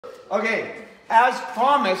Okay, as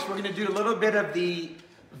promised, we're going to do a little bit of the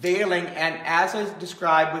veiling, and as I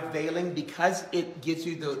described with veiling, because it gives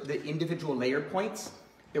you the individual layer points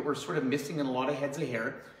that we're sort of missing in a lot of heads of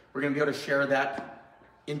hair, we're going to be able to share that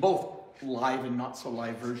in both live and not so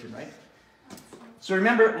live version, right? So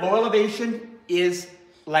remember, low elevation is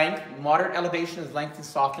length, moderate elevation is length and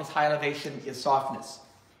softness, high elevation is softness.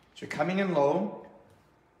 So you're coming in low,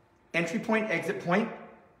 entry point, exit point,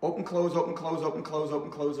 open, close, open, close, open, close, open,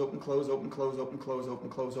 close, open, close, open, close, open, close, open,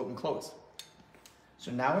 close, open, close. So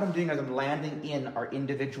now what I'm doing is I'm landing in our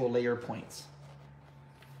individual layer points.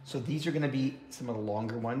 So these are going to be some of the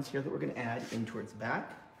longer ones here that we're going to add in towards the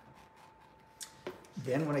back.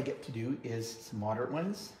 Then what I get to do is some moderate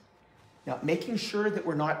ones. Now, making sure that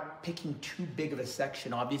we're not picking too big of a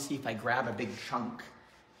section. Obviously, if I grab a big chunk,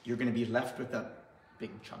 you're going to be left with a big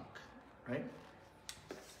chunk, right?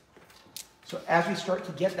 So as we start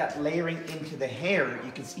to get that layering into the hair,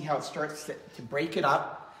 you can see how it starts to break it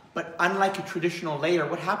up. But unlike a traditional layer,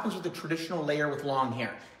 what happens with a traditional layer with long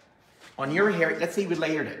hair? On your hair, let's say we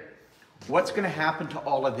layered it. What's going to happen to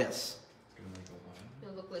all of this?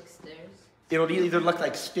 It'll look like stairs. It'll either look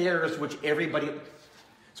like stairs, which everybody...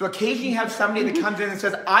 So occasionally you have somebody that comes in and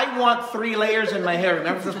says, I want 3 layers in my hair.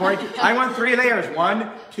 Remember this morning? I want 3 layers.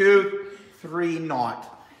 1, 2, 3, not.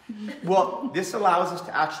 Well, this allows us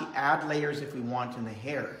to actually add layers if we want in the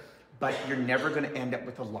hair, but you're never going to end up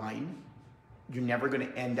with a line. You're never going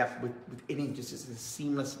to end up with any, just as a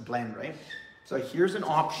seamless blend, right? So here's an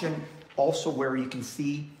option also where you can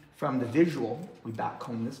see from the visual, we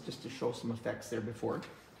backcomb this just to show some effects there before.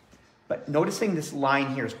 But noticing this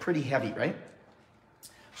line here is pretty heavy, right?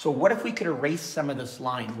 So what if we could erase some of this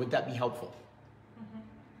line? Would that be helpful?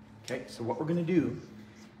 Okay, so what we're going to do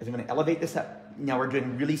is I'm going to elevate this up. Now we're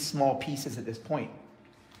doing really small pieces at this point.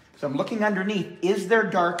 So I'm looking underneath. Is there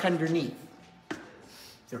dark underneath?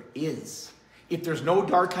 There is. If there's no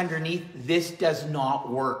dark underneath, this does not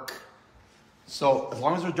work. So as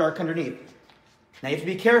long as there's dark underneath. Now you have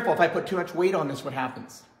to be careful. If I put too much weight on this, what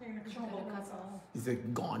happens? Is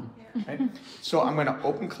it gone? Yeah. Right? So I'm going to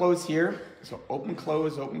open close here. So open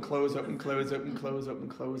close, open close, open close, open close, open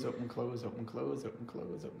close, open close, open close, open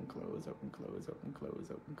close, open close, open close, open close, open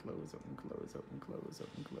close, open close, open close,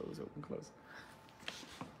 open close, open close.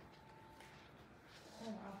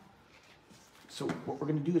 So what we're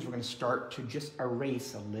going to do is we're going to start to just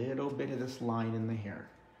erase a little bit of this line in the hair.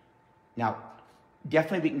 Now,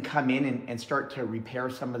 definitely we can come in and start to repair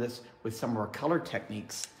some of this with some of our color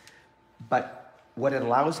techniques. But what it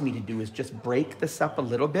allows me to do is just break this up a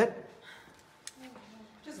little bit.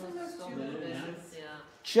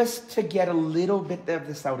 Just to get a little bit of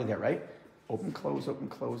this out of there, right? Open, close, open,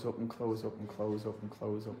 close, open, close, open, close, open,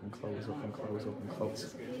 close, open, close, open, close, open,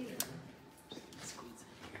 close.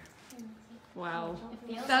 Wow,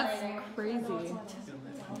 that's crazy.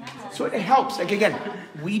 So it helps. Like again,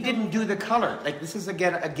 we didn't do the color. Like this is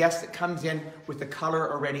again a guest that comes in with the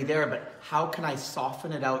color already there, but how can I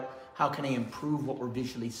soften it out? How can I improve what we're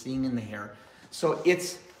visually seeing in the hair? So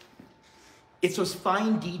it's those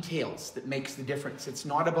fine details that makes the difference. It's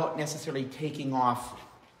not about necessarily taking off,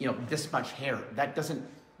 this much hair. That doesn't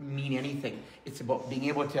mean anything. It's about being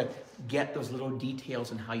able to get those little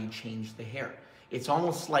details in how you change the hair. It's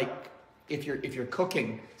almost like if you're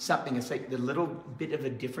cooking something, it's like the little bit of a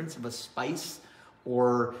difference of a spice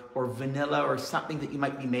or vanilla or something that you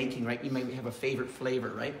might be making, right? You might have a favorite flavor,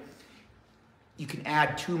 right? You can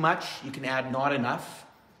add too much, you can add not enough.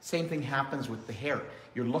 Same thing happens with the hair.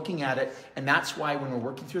 You're looking at it, and that's why when we're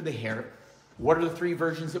working through the hair, what are the 3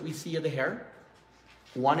 versions that we see of the hair?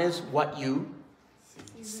 One is what you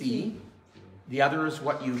see. The other is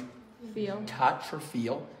what you touch or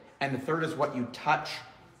feel. And the third is what you touch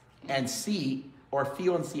and see, or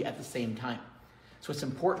feel and see at the same time. So it's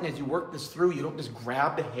important as you work this through, you don't just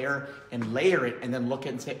grab the hair and layer it and then look at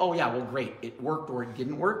it and say, oh yeah, well great, it worked or it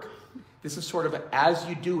didn't work. This is sort of, as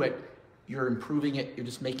you do it, you're improving it, you're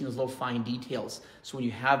just making those little fine details. So when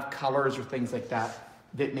you have colors or things like that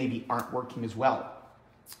maybe aren't working as well.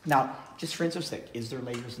 Now, just for instance sake, is there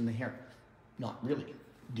layers in the hair? Not really.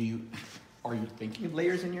 Are you thinking of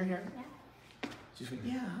layers in your hair? Yeah. Just like,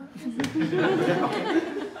 yeah.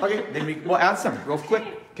 Okay, then we'll add some real quick.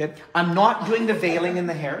 Okay. I'm not doing the veiling in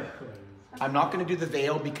the hair. I'm not going to do the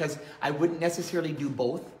veil because I wouldn't necessarily do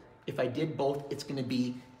both. If I did both, it's going to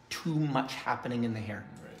be too much happening in the hair.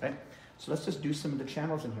 Right? So let's just do some of the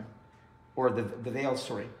channels in here. Or the veils,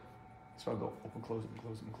 sorry. So I'll go open, close, open,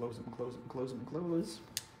 close, open, close, open, close, open, close, open, close.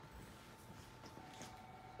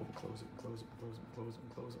 Open, close, open, close, open, close, open, close,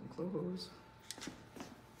 open, close, open, close.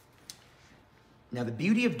 Now the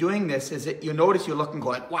beauty of doing this is that you'll notice you'll look and go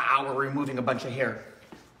like, wow, we're removing a bunch of hair.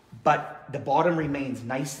 but the bottom remains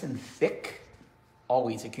nice and thick,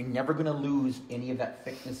 always. Like you're never gonna lose any of that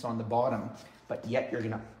thickness on the bottom, but yet you're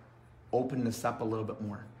gonna open this up a little bit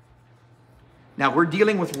more. Now we're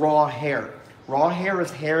dealing with raw hair. Raw hair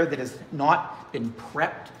is hair that has not been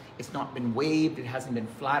prepped, it's not been waved, it hasn't been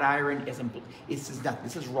flat ironed, it's just nothing.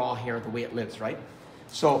 This is raw hair the way it lives, right?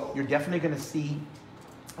 So you're definitely gonna see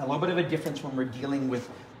a little bit of a difference when we're dealing with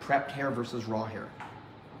prepped hair versus raw hair.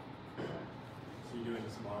 So you're doing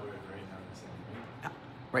this moderate right now, right?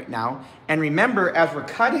 Right now. And remember, as we're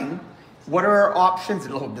cutting, what are our options? A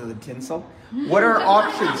little bit of the tinsel. What are our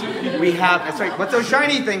options? We have, that's right, what's those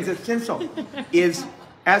shiny things? It's tinsel. Is,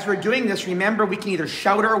 as we're doing this, remember we can either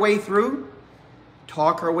shout our way through,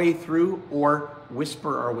 talk our way through, or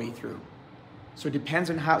whisper our way through. So it depends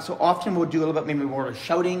on how, so often we'll do a little bit maybe more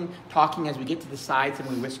shouting, talking as we get to the sides and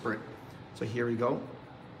we whisper it. So here we go.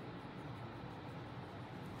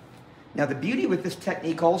 Now the beauty with this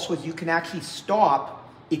technique also is you can actually stop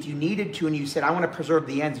if you needed to and you said, I want to preserve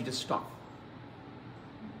the ends, you just stop.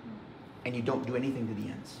 And you don't do anything to the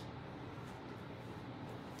ends.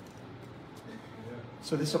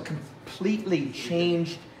 So this will completely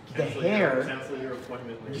change the hair. Cancel your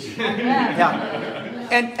appointment. Yeah.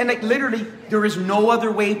 And like literally, there is no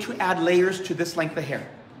other way to add layers to this length of hair.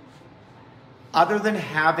 Other than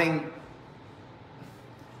having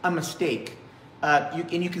a mistake.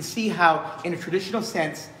 And you can see how, in a traditional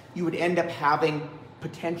sense, you would end up having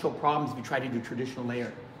potential problems if you try to do traditional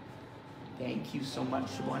layer. Thank you so much,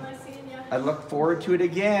 Siobhan. Nice seeing you. I look forward to it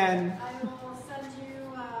again. I will send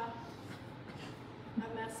you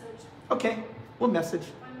a message. Okay, we'll message.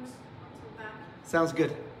 I'm back. Sounds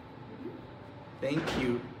good. Thank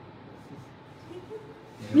you.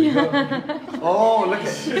 There we go. Oh, look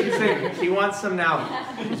at she wants some now.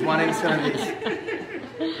 She's wanting some of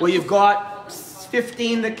these. Well, you've got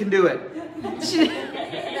 15 that can do it.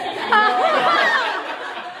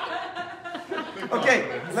 Okay,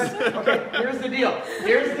 here's the deal.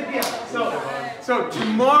 So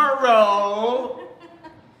tomorrow,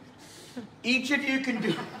 each of you can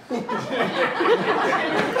do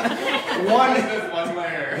one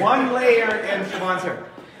layer in Siobhan's hair.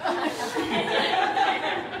 I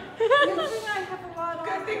have a lot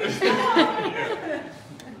on.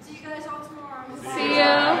 See you guys all tomorrow. See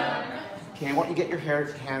ya. Okay, I want you to get your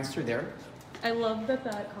hands through there. I love that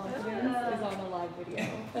confidence is on a live video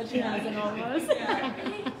that she has in all of us.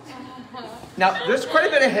 Now, there's quite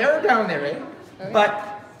a bit of hair down there, eh?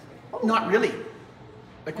 But not really.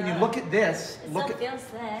 Like when you look at this, feels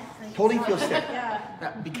thick. totally feels thick.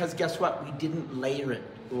 Yeah. Because guess what? We didn't layer it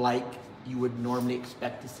like you would normally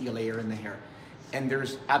expect to see a layer in the hair. And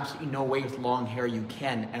there's absolutely no way with long hair you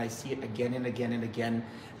can. And I see it again and again and again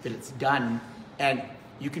that it's done. And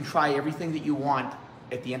you can try everything that you want.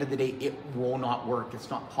 At the end of the day, it will not work. It's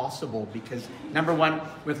not possible because, number one,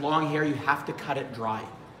 with long hair, you have to cut it dry.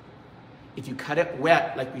 If you cut it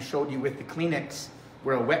wet, like we showed you with the Kleenex,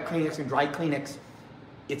 where a wet Kleenex and dry Kleenex,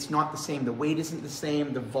 it's not the same. The weight isn't the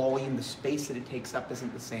same. The volume, the space that it takes up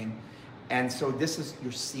isn't the same. And so this is,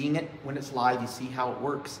 you're seeing it when it's live. You see how it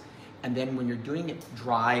works. And then when you're doing it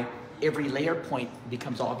dry, every layer point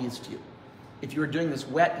becomes obvious to you. If you were doing this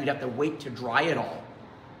wet, you'd have to wait to dry it all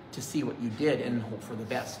to see what you did and hope for the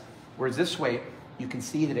best. Whereas this way, you can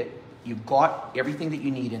see that you've got everything that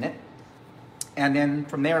you need in it. And then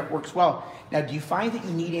from there, it works well. Now, do you find that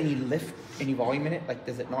you need any lift, any volume in it? Like,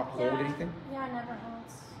 does it not hold anything? Yeah, it never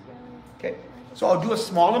holds. Really. Okay, so I'll do a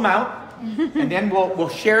small amount, and then we'll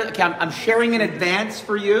share. Okay, I'm sharing in advance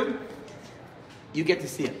for you. You get to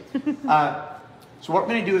see it. So what we're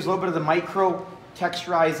going to do is a little bit of the micro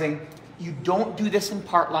texturizing. You don't do this in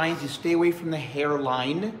part lines. You stay away from the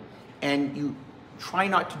hairline, and you try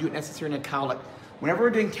not to do it necessarily in a cowlick. Whenever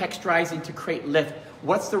we're doing texturizing to create lift,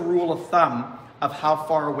 what's the rule of thumb of how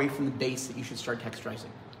far away from the base that you should start texturizing?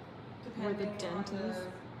 Where the dent is.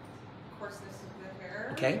 Coarseness of the hair.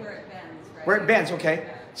 Okay. Where it bends, right? Where it bends, okay.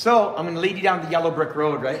 So I'm going to lead you down the yellow brick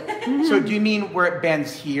road, right? So do you mean where it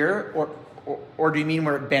bends here, or do you mean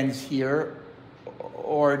where it bends here,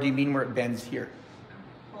 or do you mean where it bends here?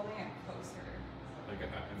 I'm holding it closer. Like an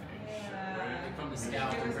inch. Yeah. From the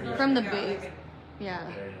scalp. From the base.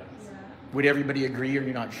 Yeah. Would everybody agree, or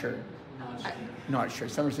you're not sure? Not sure.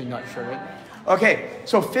 Some are saying not sure, right? Okay,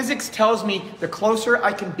 so physics tells me the closer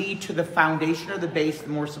I can be to the foundation or the base, the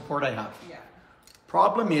more support I have. Yeah.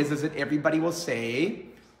 Problem is that everybody will say,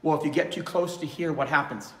 well, if you get too close to here, what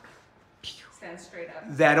happens? Stand straight up.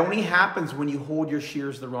 That only happens when you hold your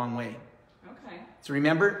shears the wrong way. Okay. So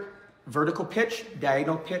remember, vertical pitch,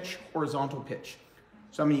 diagonal pitch, horizontal pitch.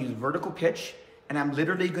 So I'm going to use vertical pitch, and I'm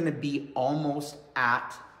literally going to be almost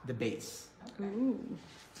at the base. Ooh.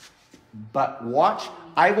 But watch,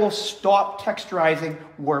 I will stop texturizing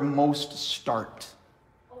where most start.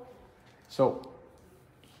 So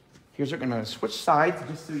here's what I'm going to switch sides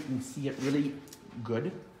just so you can see it really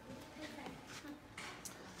good.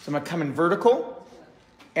 So I'm going to come in vertical.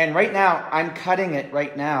 And right now, I'm cutting it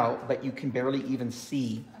right now, but you can barely even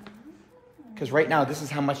see. Because right now, this is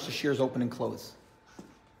how much the shears open and close.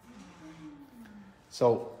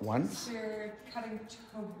 So once. So you're cutting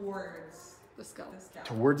towards The scalp. the scalp.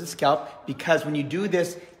 Towards the scalp. Because when you do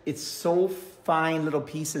this, it's so fine little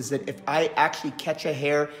pieces that if I actually catch a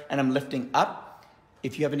hair and I'm lifting up,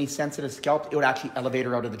 if you have any sensitive scalp, it would actually elevate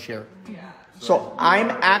her out of the chair. Yeah. So I'm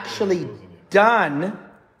actually done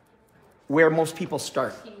where most people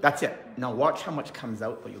start. That's it. Now watch how much comes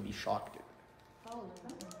out, but you'll be shocked.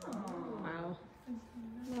 Wow.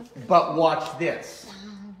 But watch this.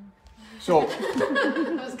 So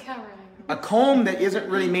I was covering. a comb that isn't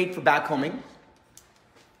really made for backcombing,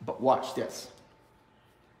 but watch this.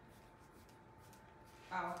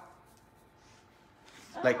 Oh.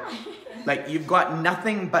 Like you've got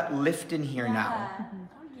nothing but lift in here now.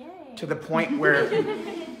 Oh, yay. To the point where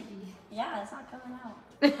Yeah, it's not coming out.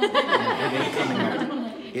 it ain't coming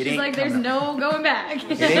out. It She's ain't like, there's coming out. no going back.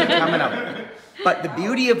 It ain't coming out. But the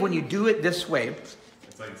beauty of when you do it this way,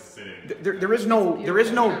 It's like sitting. there is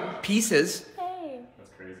no pieces, Hey. That's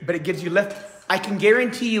crazy. but it gives you lift. I can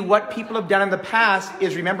guarantee you what people have done in the past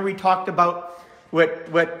is, remember we talked about what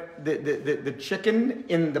the chicken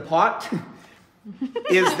in the pot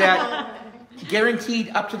is that guaranteed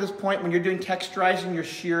up to this point when you're doing texturizing, your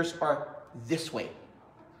shears are this way.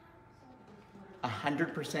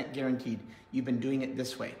 100% guaranteed. You've been doing it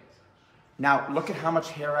this way. Now look at how much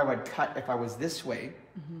hair I would cut if I was this way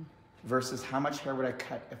versus how much hair would I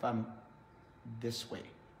cut if I'm this way.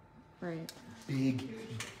 Right. Big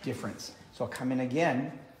difference. So I'll come in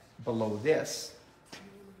again below this.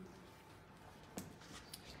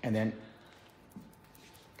 And then,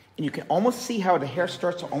 and you can almost see how the hair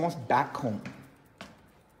starts to almost back comb.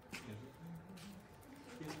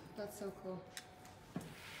 That's so cool.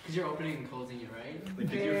 Because you're opening and closing it, right?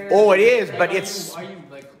 Very- Oh, it is, but it's, Are you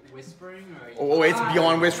like whispering or are you... oh, it's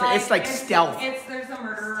beyond whispering. It's like stealth. There's a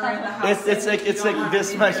murderer in the house. It's like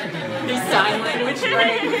this much. Sign language,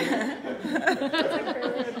 right?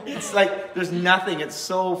 It's like there's nothing. It's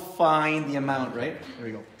so fine the amount, right? There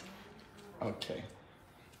we go. Okay.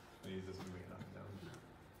 Use this one to make it up and down.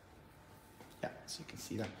 Yeah, so you can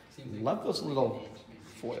see that. Seems like Love those little an inch, maybe.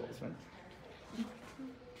 foils, right?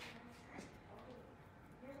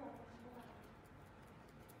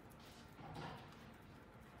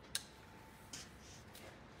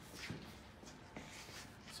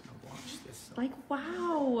 So now watch this. Like,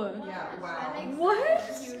 wow. Yeah, wow. What?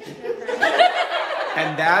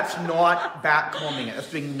 And that's not back combing it. That's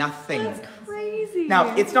doing nothing. That's crazy.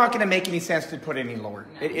 Now, it's not going to make any sense to put any lower.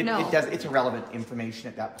 It No. does. It's irrelevant information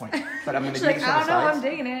at that point. But I'm going to She's do like, some I don't know, I'm sides.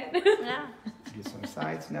 digging it. Yeah, Do some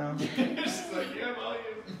sides now. It's like, yeah,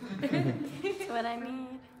 volume. that's what I need.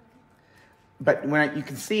 But when you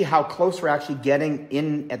can see how close we're actually getting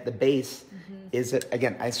in at the base, is that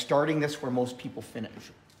again, I'm starting this where most people finish,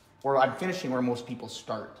 or I'm finishing where most people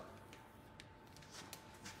start.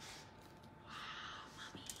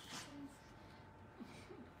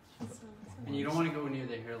 And you don't want to go near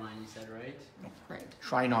the hairline, you said, right? Right.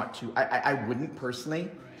 Try not to. I wouldn't personally,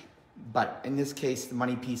 Right. but in this case, the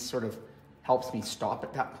money piece sort of helps me stop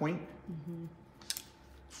at that point. There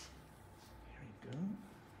we go.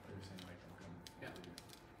 You're saying like, Yeah.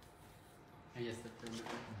 I guess the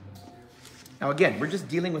perimeter. Now again, we're just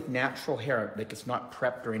dealing with natural hair, like it's not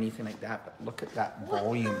prepped or anything like that. But look at that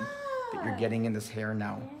volume that you're getting in this hair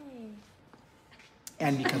now. Yay.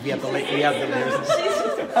 And because we have the layers.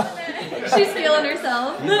 She's feeling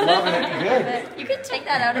herself. He's loving it. Good. But you could take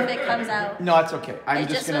that out if it comes out. No, it's okay. I'm It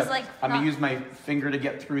just just gonna. was, like, I'm gonna not- use my finger to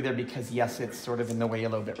get through there because yes, it's sort of in the way a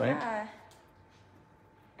little bit, right? Yeah.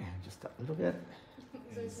 And just a little bit.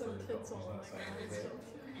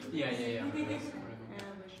 Yeah. Yeah.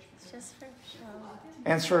 It's just for show.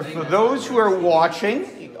 And so for those who are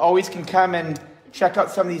watching, you always can come and check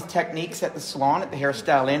out some of these techniques at the salon at the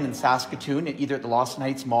Hairstyle Inn in Saskatoon, either at the Lawson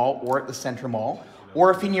Heights Mall or at the Centre Mall. Or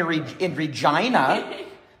if in Regina,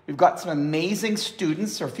 we've got some amazing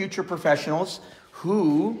students or future professionals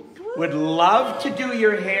who would love to do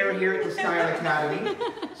your hair here at the Style Academy.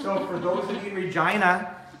 So for those of you in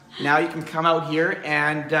Regina, now you can come out here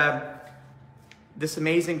and this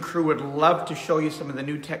amazing crew would love to show you some of the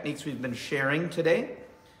new techniques we've been sharing today.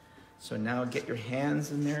 So now get your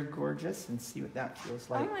hands in there, gorgeous, and see what that feels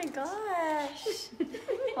like. Oh my gosh.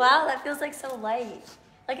 Wow, that feels like so light.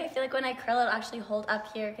 Like I feel like when I curl, it'll actually hold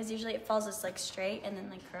up here because usually it falls just like straight and then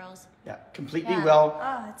like curls. Yeah, completely Yeah. well.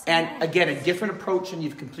 Oh, it's And nice. again, a different approach than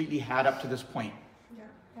you've completely had up to this point.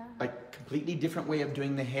 Yeah. Like completely different way of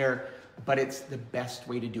doing the hair, but it's the best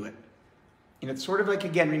way to do it. And it's sort of like,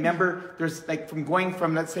 again, remember, there's like from going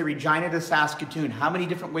from, let's say, Regina to Saskatoon. How many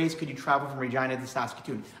different ways could you travel from Regina to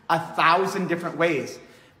Saskatoon? 1,000 different ways.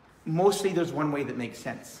 Mostly there's one way that makes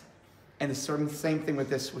sense. And the sort of same thing with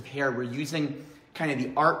this, with hair. We're using kind of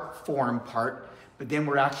the art form part, but then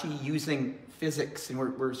we're actually using physics, and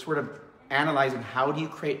we're sort of analyzing how do you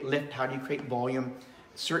create lift, how do you create volume.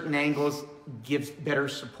 Certain angles gives better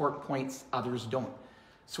support points, others don't.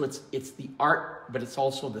 So it's the art, but it's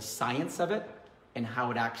also the science of it and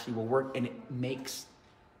how it actually will work, and it makes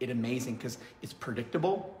it amazing because it's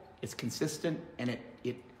predictable, it's consistent, and it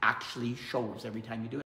actually shows every time you do it.